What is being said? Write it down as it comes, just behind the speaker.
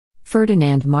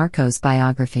Ferdinand Marcos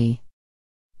Biography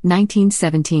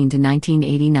 1917 to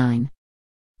 1989.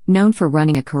 Known for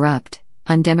running a corrupt,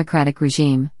 undemocratic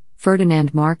regime,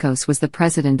 Ferdinand Marcos was the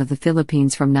president of the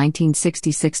Philippines from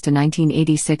 1966 to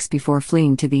 1986 before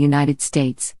fleeing to the United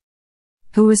States.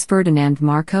 Who is Ferdinand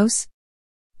Marcos?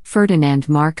 Ferdinand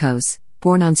Marcos,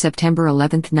 born on September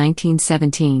 11,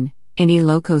 1917, in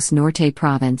Ilocos Norte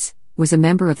Province, was a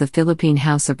member of the Philippine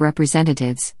House of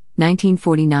Representatives,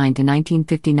 1949 to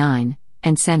 1959,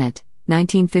 and Senate,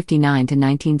 1959 to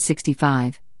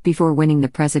 1965, before winning the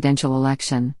presidential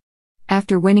election.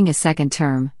 After winning a second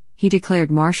term, he declared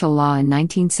martial law in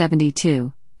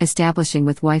 1972, establishing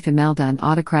with wife Imelda an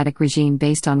autocratic regime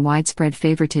based on widespread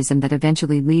favoritism that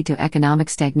eventually led to economic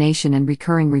stagnation and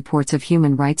recurring reports of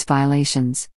human rights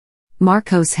violations.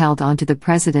 Marcos held on to the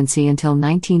presidency until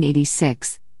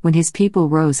 1986, when his people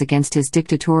rose against his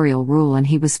dictatorial rule and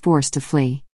he was forced to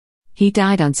flee. He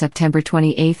died on September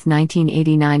 28,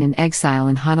 1989 in exile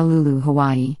in Honolulu,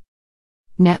 Hawaii.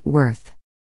 Net worth.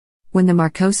 When the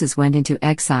Marcoses went into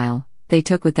exile, they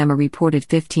took with them a reported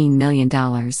 $15 million.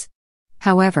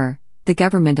 However, the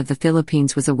government of the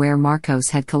Philippines was aware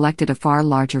Marcos had collected a far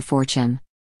larger fortune.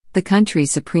 The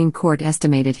country's Supreme Court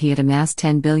estimated he had amassed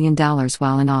 $10 billion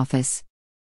while in office.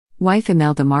 Wife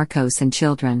Imelda Marcos and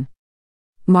children.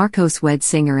 Marcos wed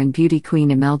singer and beauty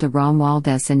queen Imelda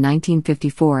Romualdez in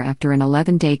 1954 after an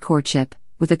 11-day courtship,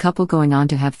 with the couple going on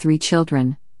to have 3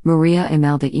 children: Maria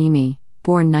Imelda Emi,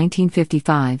 born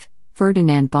 1955,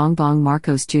 Ferdinand Bongbong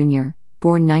Marcos Jr.,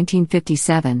 born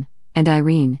 1957, and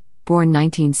Irene, born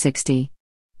 1960.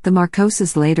 The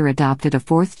Marcoses later adopted a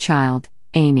 4th child,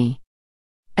 Amy.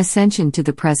 Ascension to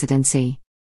the presidency.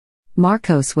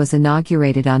 Marcos was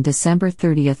inaugurated on December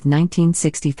 30,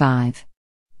 1965.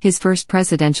 His first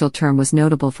presidential term was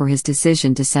notable for his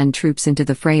decision to send troops into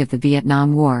the fray of the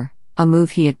Vietnam War, a move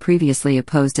he had previously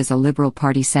opposed as a Liberal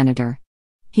Party senator.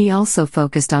 He also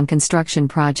focused on construction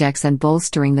projects and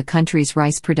bolstering the country's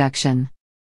rice production.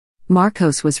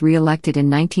 Marcos was re-elected in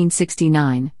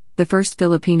 1969, the first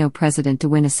Filipino president to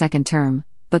win a second term,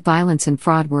 but violence and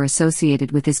fraud were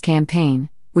associated with his campaign,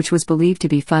 which was believed to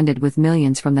be funded with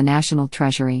millions from the national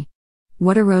treasury.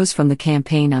 What arose from the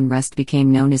campaign unrest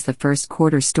became known as the First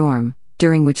Quarter Storm,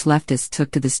 during which leftists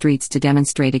took to the streets to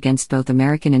demonstrate against both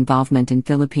American involvement in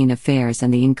Philippine affairs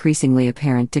and the increasingly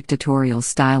apparent dictatorial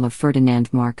style of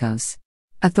Ferdinand Marcos.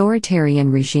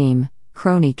 Authoritarian regime,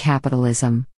 crony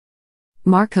capitalism.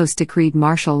 Marcos decreed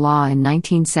martial law in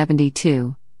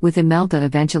 1972, with Imelda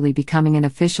eventually becoming an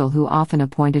official who often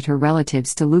appointed her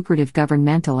relatives to lucrative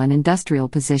governmental and industrial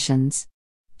positions.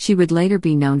 She would later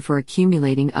be known for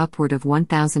accumulating upward of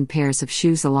 1,000 pairs of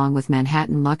shoes along with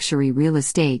Manhattan luxury real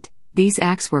estate. These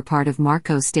acts were part of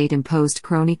Marcos' state-imposed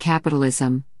crony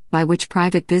capitalism, by which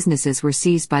private businesses were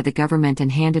seized by the government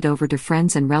and handed over to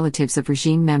friends and relatives of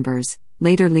regime members,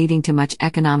 later leading to much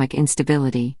economic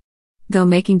instability. Though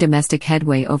making domestic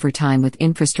headway over time with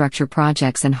infrastructure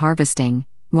projects and harvesting,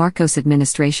 Marcos'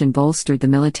 administration bolstered the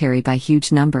military by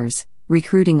huge numbers,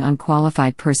 recruiting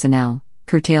unqualified personnel,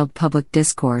 curtailed public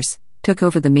discourse, took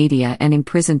over the media and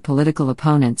imprisoned political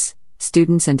opponents,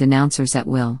 students and denouncers at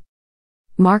will.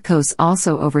 Marcos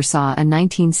also oversaw a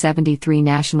 1973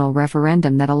 national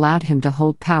referendum that allowed him to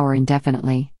hold power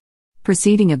indefinitely.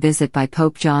 Preceding a visit by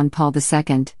Pope John Paul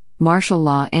II, martial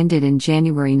law ended in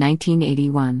January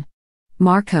 1981.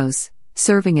 Marcos,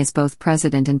 serving as both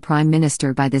president and prime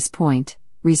minister by this point,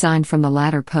 resigned from the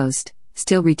latter post,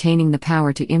 still retaining the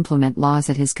power to implement laws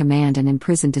at his command and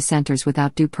imprison dissenters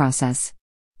without due process.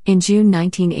 In June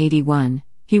 1981,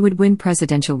 he would win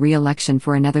presidential re-election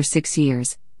for another 6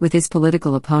 years, with his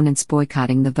political opponents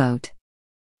boycotting the vote.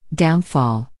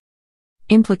 Downfall.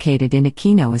 Implicated in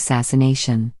Aquino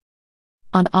assassination.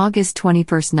 On August 21,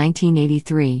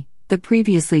 1983, the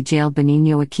previously jailed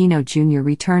Benigno Aquino Jr.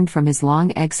 returned from his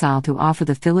long exile to offer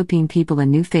the Philippine people a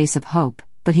new face of hope,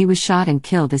 but he was shot and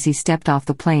killed as he stepped off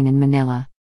the plane in Manila.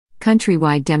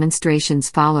 Countrywide demonstrations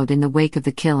followed in the wake of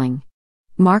the killing.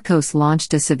 Marcos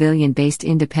launched a civilian-based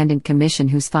independent commission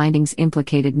whose findings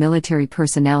implicated military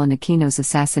personnel in Aquino's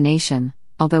assassination,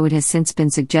 although it has since been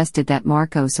suggested that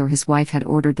Marcos or his wife had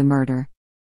ordered the murder.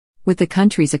 With the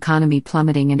country's economy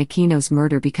plummeting and Aquino's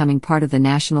murder becoming part of the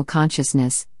national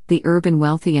consciousness, the urban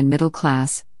wealthy and middle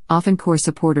class, often core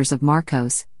supporters of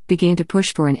Marcos, began to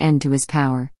push for an end to his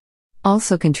power.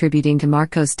 Also contributing to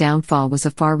Marcos' downfall was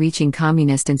a far-reaching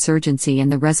communist insurgency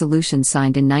and the resolution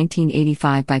signed in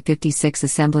 1985 by 56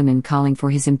 assemblymen calling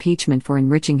for his impeachment for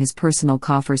enriching his personal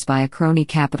coffers via crony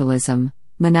capitalism,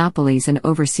 monopolies and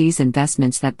overseas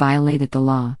investments that violated the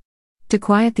law. To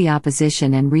quiet the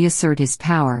opposition and reassert his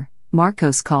power,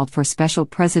 Marcos called for special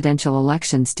presidential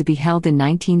elections to be held in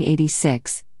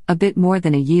 1986, a bit more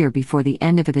than a year before the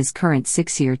end of his current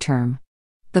 6-year term.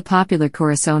 The popular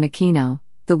Corazon Aquino,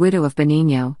 the widow of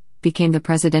Benigno, became the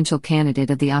presidential candidate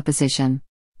of the opposition.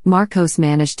 Marcos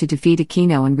managed to defeat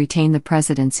Aquino and retain the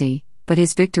presidency, but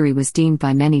his victory was deemed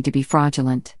by many to be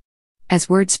fraudulent. As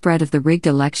word spread of the rigged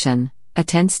election, a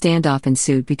tense standoff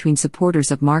ensued between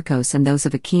supporters of Marcos and those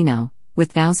of Aquino,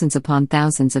 with thousands upon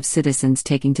thousands of citizens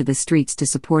taking to the streets to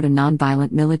support a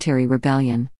nonviolent military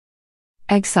rebellion.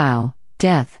 Exile,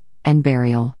 death, and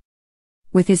burial.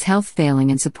 With his health failing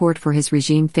and support for his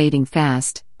regime fading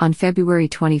fast, on February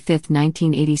 25,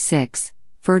 1986,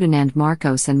 Ferdinand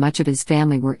Marcos and much of his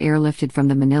family were airlifted from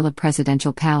the Manila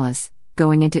presidential palace,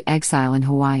 going into exile in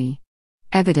Hawaii.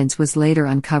 Evidence was later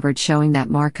uncovered showing that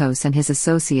Marcos and his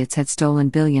associates had stolen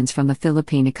billions from the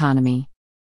Philippine economy.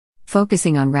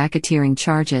 Focusing on racketeering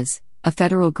charges, a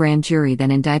federal grand jury then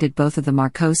indicted both of the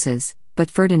Marcoses, but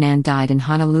Ferdinand died in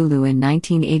Honolulu in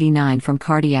 1989 from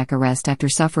cardiac arrest after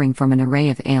suffering from an array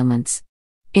of ailments.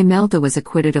 Imelda was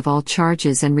acquitted of all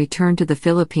charges and returned to the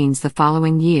Philippines the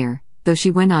following year, though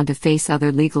she went on to face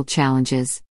other legal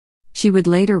challenges. She would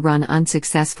later run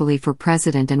unsuccessfully for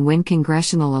president and win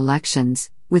congressional elections,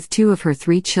 with 2 of her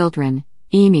 3 children,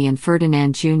 Amy and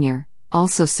Ferdinand Jr.,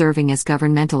 also serving as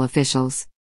governmental officials.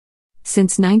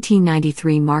 Since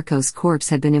 1993, Marcos' corpse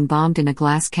had been embalmed in a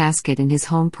glass casket in his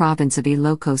home province of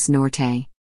Ilocos Norte.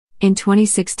 In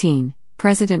 2016,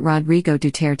 President Rodrigo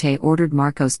Duterte ordered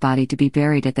Marcos' body to be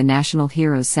buried at the National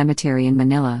Heroes Cemetery in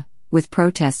Manila, with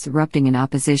protests erupting in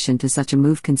opposition to such a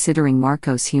move considering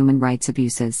Marcos' human rights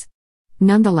abuses.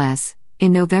 Nonetheless,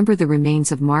 in November the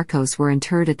remains of Marcos were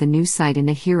interred at the new site in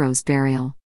a hero's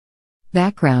burial.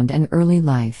 Background and early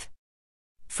life.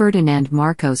 Ferdinand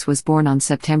Marcos was born on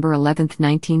September 11,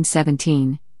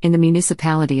 1917, in the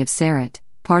municipality of Sarat,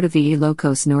 part of the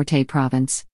Ilocos Norte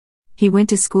province. He went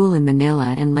to school in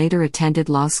Manila and later attended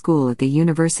law school at the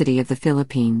University of the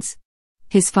Philippines.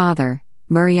 His father,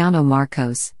 Mariano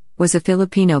Marcos, was a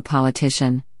Filipino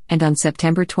politician, and on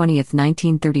September 20,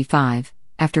 1935,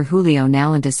 after Julio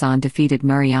Nalandasan defeated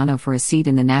Mariano for a seat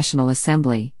in the National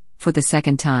Assembly, for the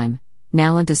second time,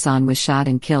 Nalandasan was shot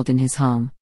and killed in his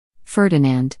home.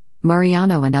 Ferdinand,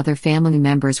 Mariano and other family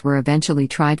members were eventually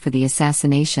tried for the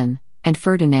assassination, and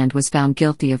Ferdinand was found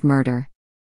guilty of murder.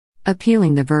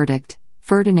 Appealing the verdict,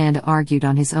 Ferdinand argued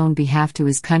on his own behalf to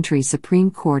his country's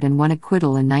Supreme Court and won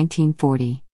acquittal in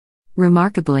 1940.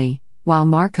 Remarkably, while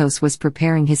Marcos was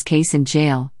preparing his case in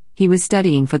jail, he was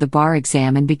studying for the bar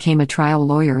exam and became a trial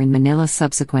lawyer in Manila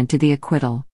subsequent to the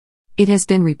acquittal. It has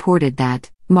been reported that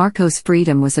Marcos'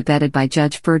 freedom was abetted by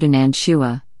Judge Ferdinand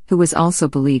Shua, who was also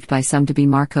believed by some to be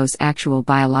Marcos' actual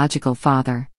biological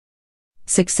father.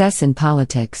 Success in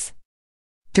politics.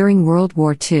 During World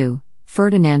War II,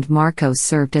 Ferdinand Marcos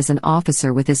served as an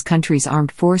officer with his country's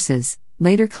armed forces,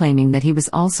 later claiming that he was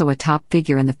also a top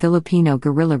figure in the Filipino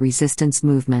guerrilla resistance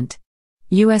movement.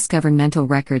 U.S. governmental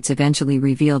records eventually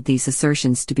revealed these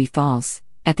assertions to be false.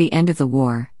 At the end of the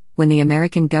war, when the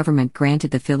American government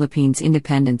granted the Philippines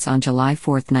independence on July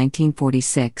 4,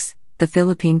 1946, the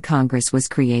Philippine Congress was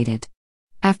created.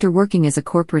 After working as a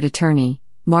corporate attorney,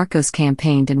 Marcos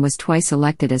campaigned and was twice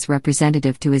elected as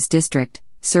representative to his district,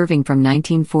 serving from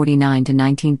 1949 to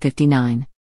 1959.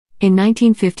 In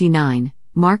 1959,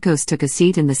 Marcos took a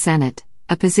seat in the Senate,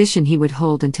 a position he would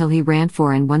hold until he ran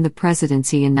for and won the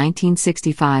presidency in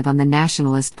 1965 on the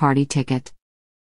Nationalist Party ticket.